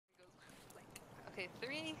Okay,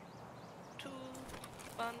 3, 2,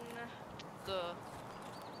 1, go.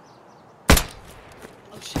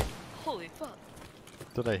 Oh shit! Holy fuck!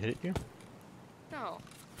 Did I hit you? No,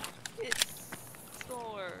 it's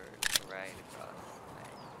soared right across.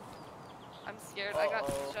 I'm scared. I got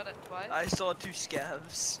shot at twice. I saw 2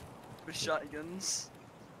 scavs with shotguns.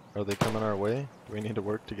 Are they coming our way? Do we need to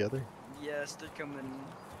work together? Yes, they're coming.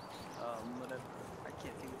 Whatever. I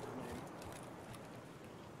can't think of their name.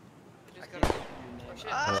 I just I gotta. can't think of your Oh name.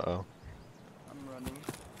 shit! Ah! Uh-oh. I'm running.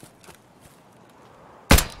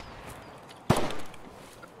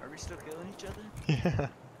 Are we still killing each other? Yeah.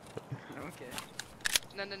 No. Okay.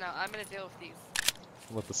 I'm gonna deal with these.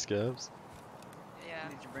 What, the scavs? Yeah.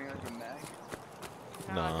 Did you bring out your mag?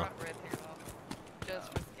 No, Nah. I brought red ammo.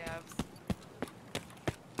 Just for scavs.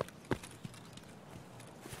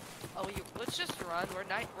 Oh, let's just run. We're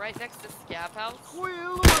right next to Scab House.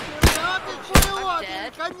 Oh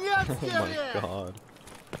my god.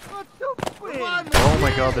 Oh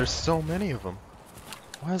my god, there's so many of them.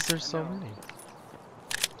 Why is there so many?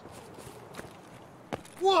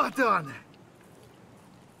 What on?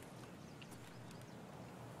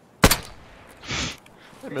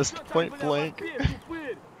 I missed point blank.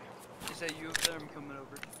 Is that you up there? I'm coming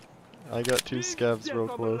over. I got 2 scavs real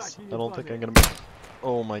close. I don't think I'm gonna make.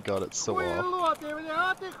 Oh my god, it's so off.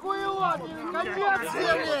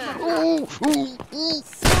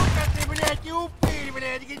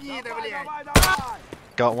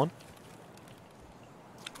 Got one.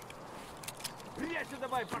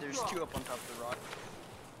 There's 2 up on top of the rock.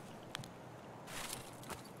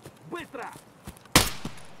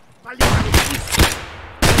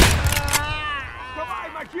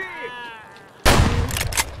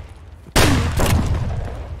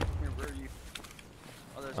 Where are you?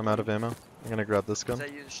 Oh, I'm out of ammo. I'm gonna grab this Is gun.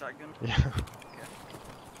 that you, the shotgun?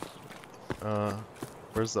 Yeah.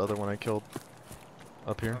 Where's the other one I killed?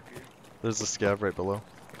 Up here. Up here. There's a scav right below.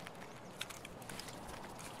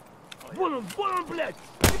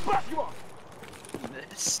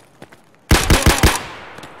 This.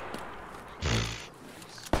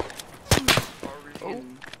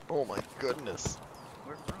 Oh my goodness.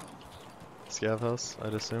 Where from? Scav house,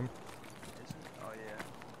 I'd assume. Is it? Oh yeah.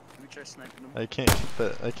 Can we try sniping them? I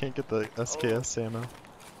can't get the SKS ammo.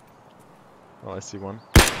 Oh, I see one.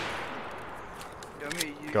 You want me to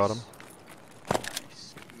use... Got him.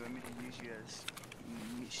 Nice. You want me to use you as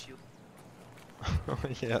meat shield?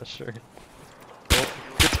 Yeah, sure. Oh,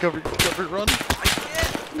 get cover, run! I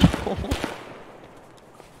can't!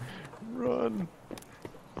 Run!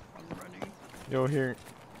 I'm running. Yo, here.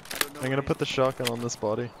 I don't know I'm gonna put the shotgun on this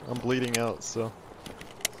body. I'm bleeding out, so.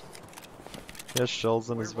 He has shells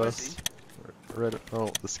in his Where was vest. Right.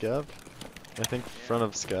 Oh, the scav? I think front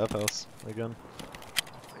of scav house again.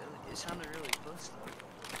 Really? It sounded really close though.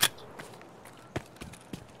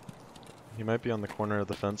 He might be on the corner of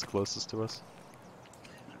the fence closest to us.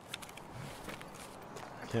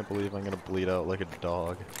 I can't believe I'm gonna bleed out like a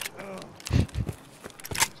dog.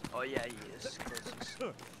 Oh yeah, he is closest.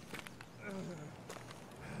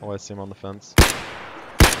 Oh, I see him on the fence.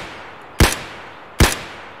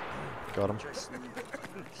 Got him. Try sniping.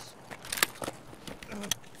 Nice.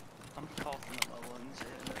 I'm coughing up my lungs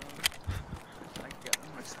and I got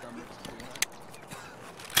my stomach's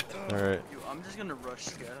bleeding. Alright, I'm just gonna rush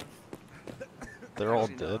Scav. they're all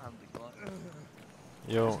Actually, no, I dead. have the Glock.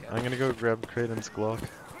 Yo, I'm gonna go grab Craden's Glock.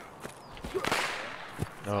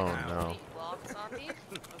 Oh no. 8 blocks on me.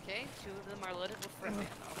 Okay, 2 of them are loaded with frag ammo.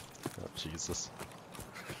 Oh, Jesus.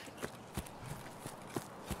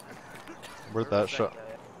 Where'd that shot?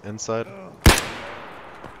 Inside? Is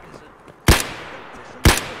it?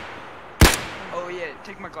 Oh yeah,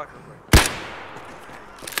 take my Glock real quick.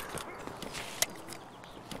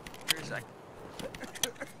 Where is that?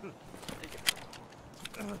 Take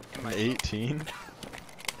it. 18? There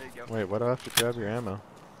you go. Wait, why do I have to grab your ammo?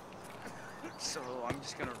 So I'm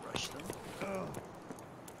just gonna rush them. So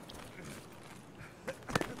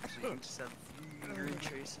you can just have green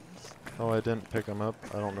traces. Oh, I didn't pick them up.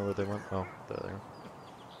 I don't know where they went. Oh, there they are.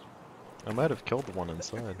 I might have killed the one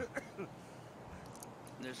inside.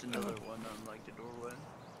 There's another one on like the doorway.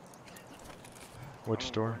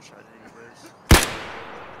 Which door?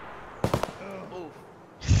 Oh.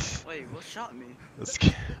 Wait, what shot me? This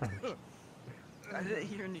guy. I didn't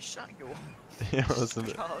hear any shot go off. Yeah, it was an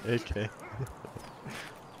God. AK.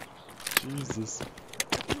 Jesus.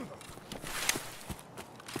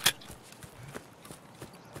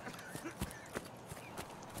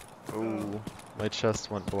 Oh, my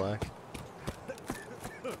chest went black.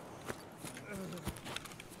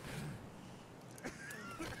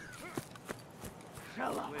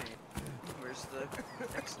 Wait, where's the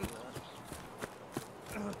next to that?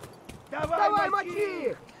 Давай, мочи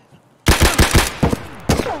их!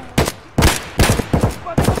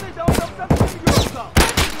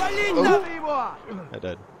 I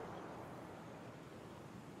died.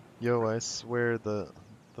 Yo, I swear the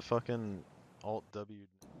fucking Alt W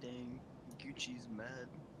Dang, Gucci's mad.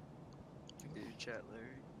 Look at your chat, Larry.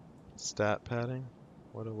 stat padding?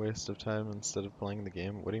 What a waste of time instead of playing the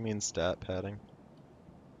game. What do you mean stat padding?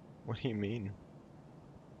 What do you mean?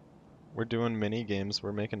 We're doing mini games.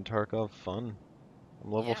 We're making Tarkov fun.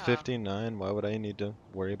 I'm level Yeah. 59. Why would I need to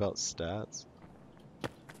worry about stats?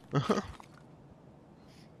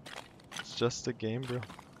 It's just a game, bro.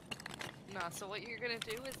 No, so what you're gonna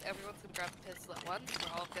do is everyone's gonna grab a pistol at once.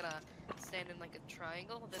 We're all gonna stand in like a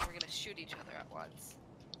triangle. Then we're gonna shoot each other at once.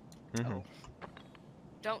 Mhm. Oh,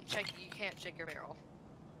 Don't check. You can't check your barrel.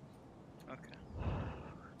 okay.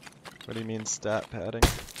 What do you mean stat padding?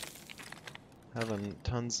 Having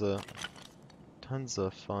tons of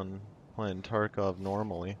fun playing Tarkov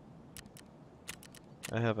normally.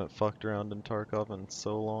 I haven't fucked around in Tarkov in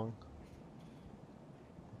so long.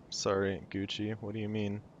 Sorry, Gucci. What do you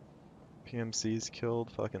mean? PMC's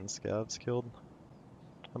killed, fucking scavs killed?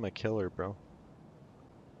 I'm a killer, bro.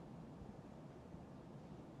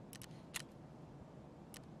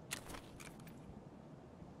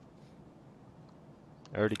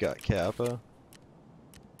 I already got Kappa.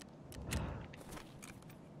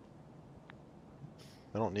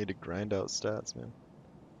 I don't need to grind out stats, man.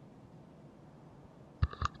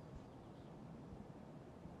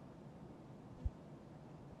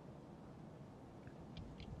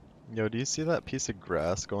 Yo, do you see that piece of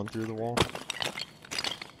grass going through the wall?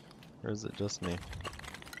 Or is it just me?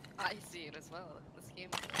 I see it as well. This game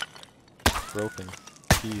Broken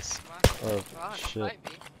piece of shit. might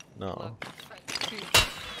be. No. Look.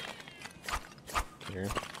 Here.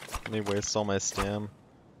 Let me waste all my stam.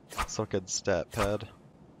 So I could stat pad.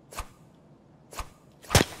 Stat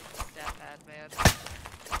pad, man.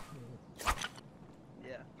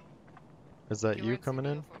 Yeah. Is that You're you wearing coming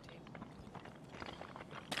in? CBO 14.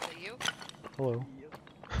 Is that you? Hello. Yep.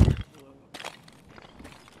 Hello.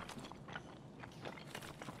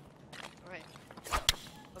 Alright. So,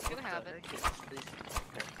 what's gonna happen? What the heck is this?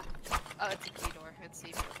 Oh, it's a key door. It's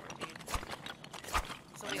CBO 14.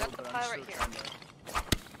 So I we know, got the but I'm pile still right here. trying to-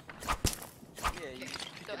 Yeah, you Okay,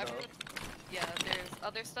 just pick so it everyone, up. yeah, there's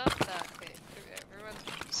other stuff that, okay, everyone,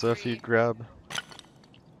 So if you three- grab...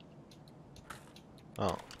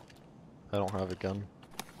 Oh. I don't have a gun.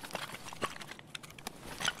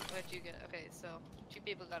 what'd you get? Okay, so, 2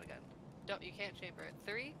 people got a gun. You can't chamber it.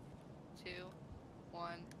 3, 2,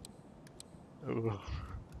 1. Ugh.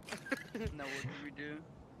 Now what do we do?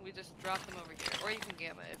 We just drop them over here, or you can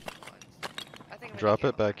gamma if you want. I think I'm gonna Drop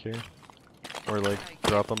it gamma. back here. Or like, No, you can't.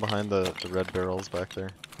 drop them behind the red barrels back there.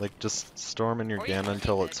 Like, just storm in your Or you gamma can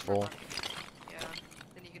until leave it's it for full. money. Yeah,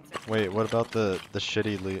 then you can set Wait, what about the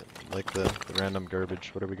shitty loot? Like the random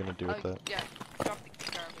garbage? What are we gonna do with Oh, that? yeah, drop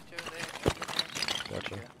the garbage over there.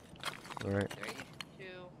 Gotcha. Yeah. Alright. 3, 2,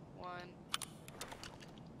 1.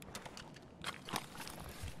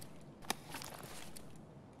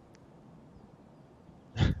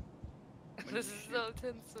 This is so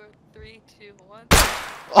tense. 3, 2, 1.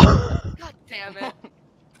 God damn it.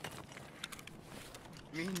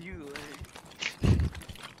 Me and you, like.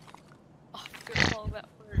 Oh, I'm gonna call that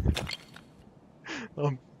word.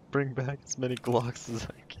 I'll bring back as many Glocks as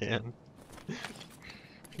I can.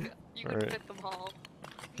 You can Alright. fit them all.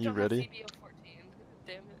 You Don't ready? Have CBO 14.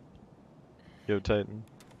 Damn it. Yo, Titan.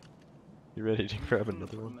 You ready to grab I'm gonna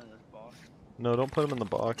another put one? 'em in this box. No, don't put them in the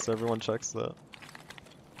box. Everyone checks that.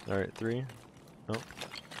 Alright, 3. No.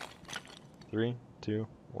 3, 2,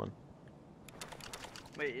 1.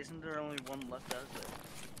 Wait, isn't there only one left out there?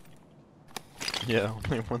 Yeah,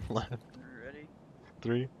 only one left. Ready?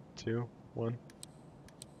 3, 2, 1.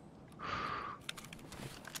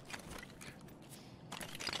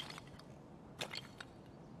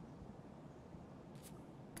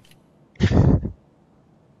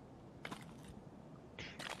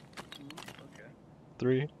 Okay.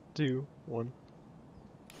 3, 2, 1.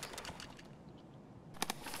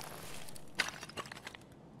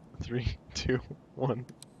 Three, two, one.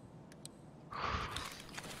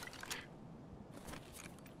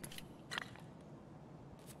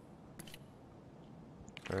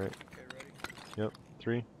 Alright. Okay, ready? Yep.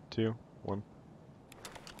 3, 2, 1.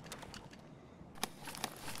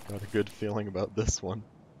 Got a good feeling about this one.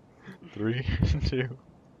 3, 2,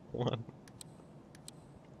 1.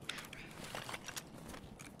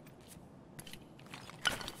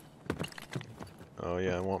 Oh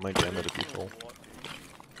yeah, I want my gamma to be full.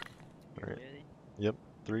 Alright. Ready? Yep.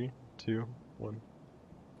 3, 2, 1.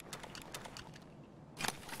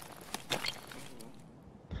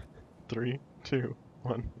 3, 2,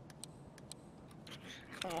 1.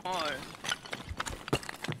 Come on.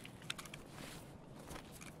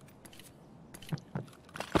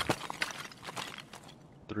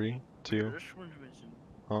 Three, two. This one's missing.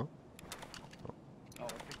 Huh? Oh, I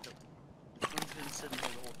picked up. This one's been sitting here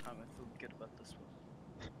the whole time. I feel good about this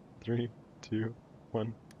one. 3, 2,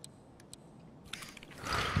 1.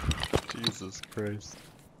 Jesus Christ.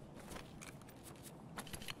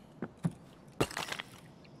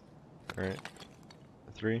 Alright.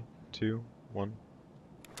 3, 2, 1.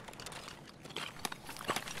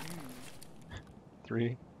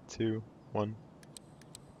 3, 2, 1.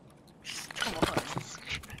 Come on. Jesus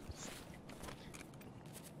Christ.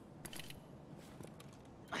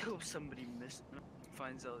 I hope somebody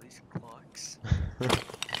finds out these clocks.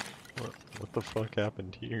 What the fuck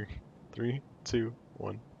happened here? 3, 2,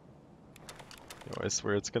 1. Yo, I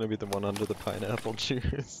swear it's gonna be the one under the pineapple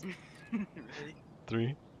juice. Ready?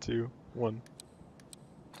 3, 2, 1.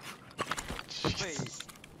 Wait. Jesus.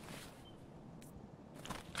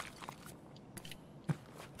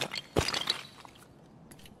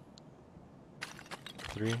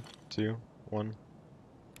 Three, 2, 1.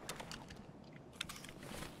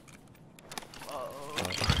 Uh-oh.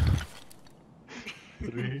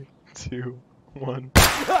 3, 2, 1.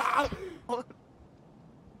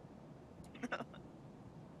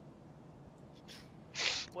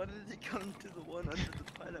 Why did it come to the one under the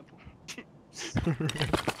pineapple?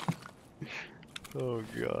 Oh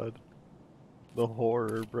god. The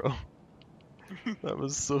horror, bro. That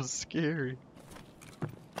was so scary.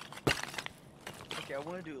 Okay, I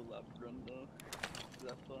want to do a lap run though. Is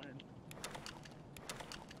that fine?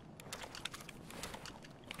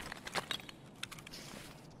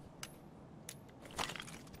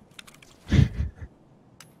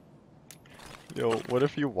 Yo, what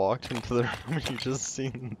if you walked into the room and you just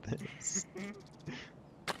seen this?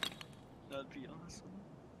 That'd be awesome.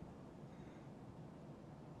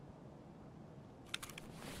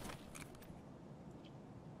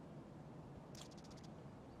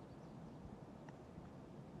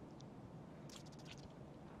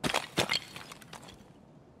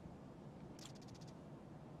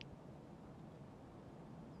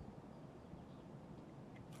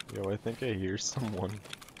 Yo, I think I hear someone.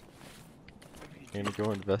 I'm gonna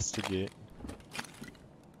go investigate.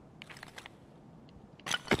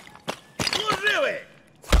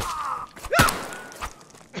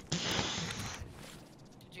 Did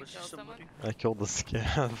you Was kill there someone? somebody? I killed the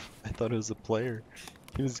scav. I thought it was a player.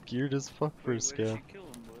 He was geared as fuck for a Wait, what did scav. you kill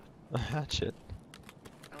him with? A hatchet.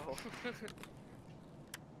 Oh.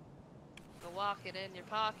 Go walk it in your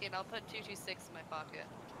pocket. I'll put 226 in my pocket.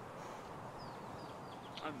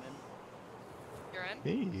 I'm in. You're in?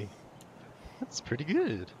 Hey, that's pretty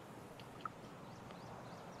good.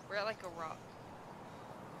 We're at like a rock.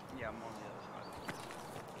 Yeah, I'm on the other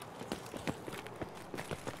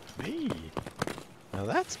side. Hey, now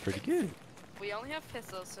that's pretty good. We only have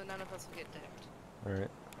pistols, so none of us will get dipped. All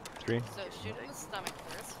right, 3. So shoot in the stomach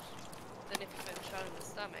first. Then if you've been shot in the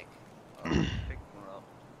stomach, Pick one up.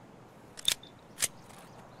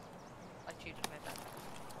 I cheated my bet.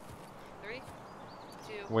 3,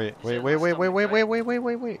 2. Wait. You said in the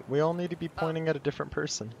stomach, Wait. We all need to be pointing at a different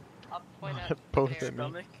person. I'll point at Both there. at me.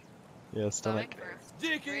 Stomach? Yeah, stomach. first.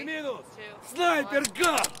 Дикий 3, минус! 2, Снайпер 1.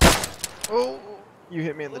 гад! Oh, you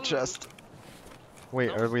hit me in the Ooh. chest. Wait,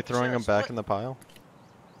 That are was we the throwing them chest, back what? in the pile?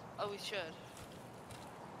 Oh, we should.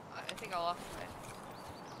 I think I lost mine.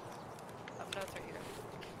 I have notes right here.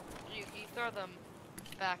 You throw them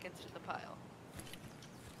back into the pile.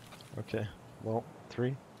 Okay. Well,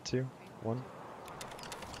 3, 2, 1.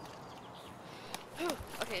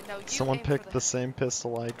 Okay, now you Someone aim for picked the the head. same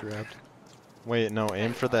pistol I grabbed. Wait, no,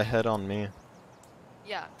 aim Okay, for the fine. head on me.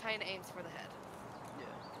 Yeah, Tyna aims for the head. Yeah.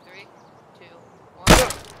 3, 2,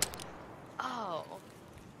 1. Oh.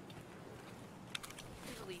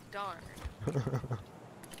 Really darn.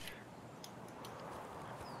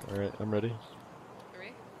 Alright, I'm ready.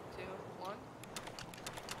 3, 2, 1.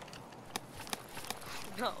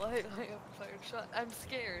 No, I have fired shot. I'm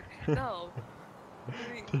scared. No.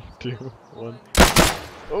 3, 2, 1. 1.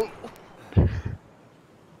 Oh!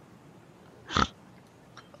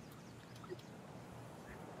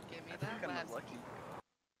 Give me I that think I'm last. lucky.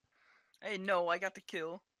 Hey, no, I got the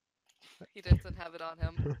kill. He doesn't have it on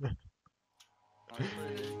him.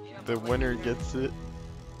 The winner gets it.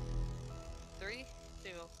 3, 2,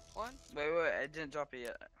 1. Wait, I didn't drop it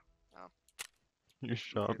yet. You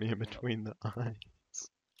shot me in between the eyes.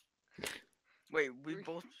 Wait, we've 3.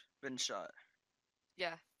 both been shot.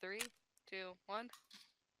 Yeah, 3, 2, 1.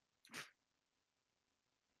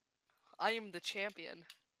 I am the champion.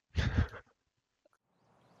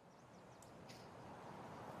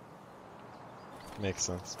 Makes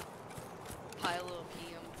sense. Pile of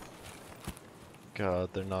helium. God,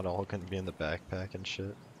 they're not all gonna be in the backpack and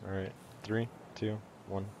shit. Alright, 3, 2,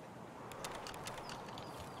 1.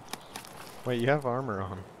 Wait, you have armor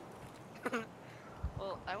on.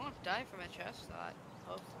 Well, I won't die from a chest shot,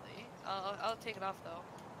 hopefully. I'll take it off though.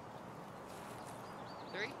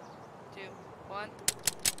 3, 2, 1.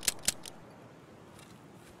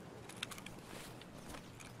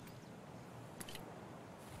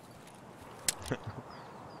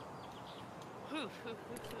 Hoo, hoo, hoo,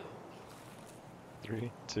 hoo.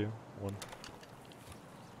 3, 2, 1.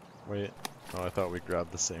 Wait. Oh, I thought we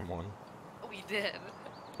grabbed the same one. We did.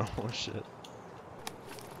 Oh shit.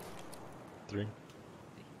 3,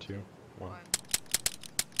 2, 1.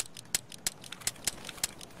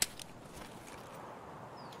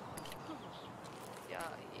 Yeah.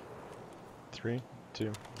 3,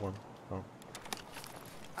 2, 1. Oh.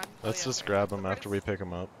 I'm, Let's yeah, just sorry. grab them after we pick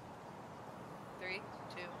them up. 3,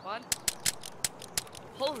 2, 1.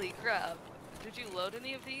 Holy crap. Did you load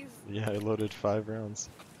any of these? Yeah, I loaded 5 rounds.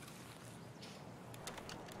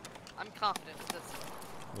 I'm confident with this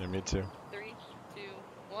one. Yeah, me too. 3, 2,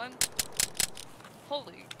 1.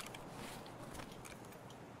 Holy.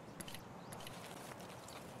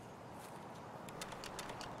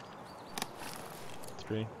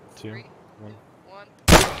 Three, two, 3, 1. 1.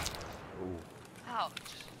 Ooh. Ouch.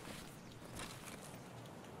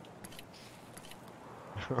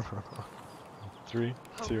 3,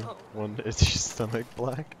 Oh, 2, no. 1. Is your stomach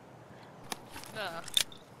black? Nah.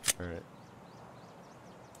 Alright.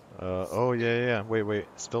 Oh yeah. Wait.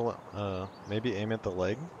 Still, maybe aim at the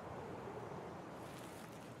leg?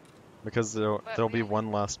 Because there'll be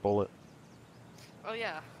one last bullet. Oh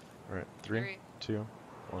yeah. Alright, 3, 2,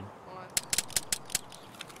 1. 1.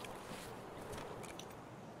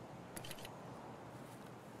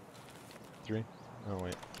 3. Oh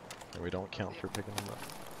wait. We don't count for picking them up.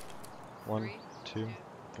 1, 3, 2,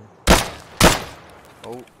 3.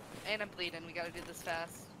 Oh. And I'm bleeding. We gotta do this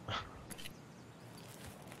fast.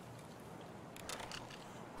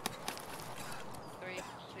 3, 2,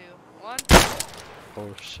 1.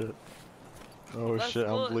 Oh shit. Oh Last shit, I'm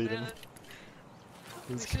bullet, bleeding. man.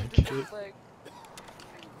 Who's We gonna should've did get it? this, like-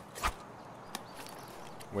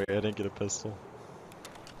 Wait, I didn't get a pistol.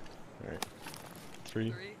 Alright.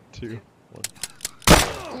 3, 3, 2, 1.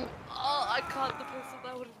 Oh, I caught the pistol.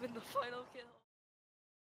 That would have been the final kill.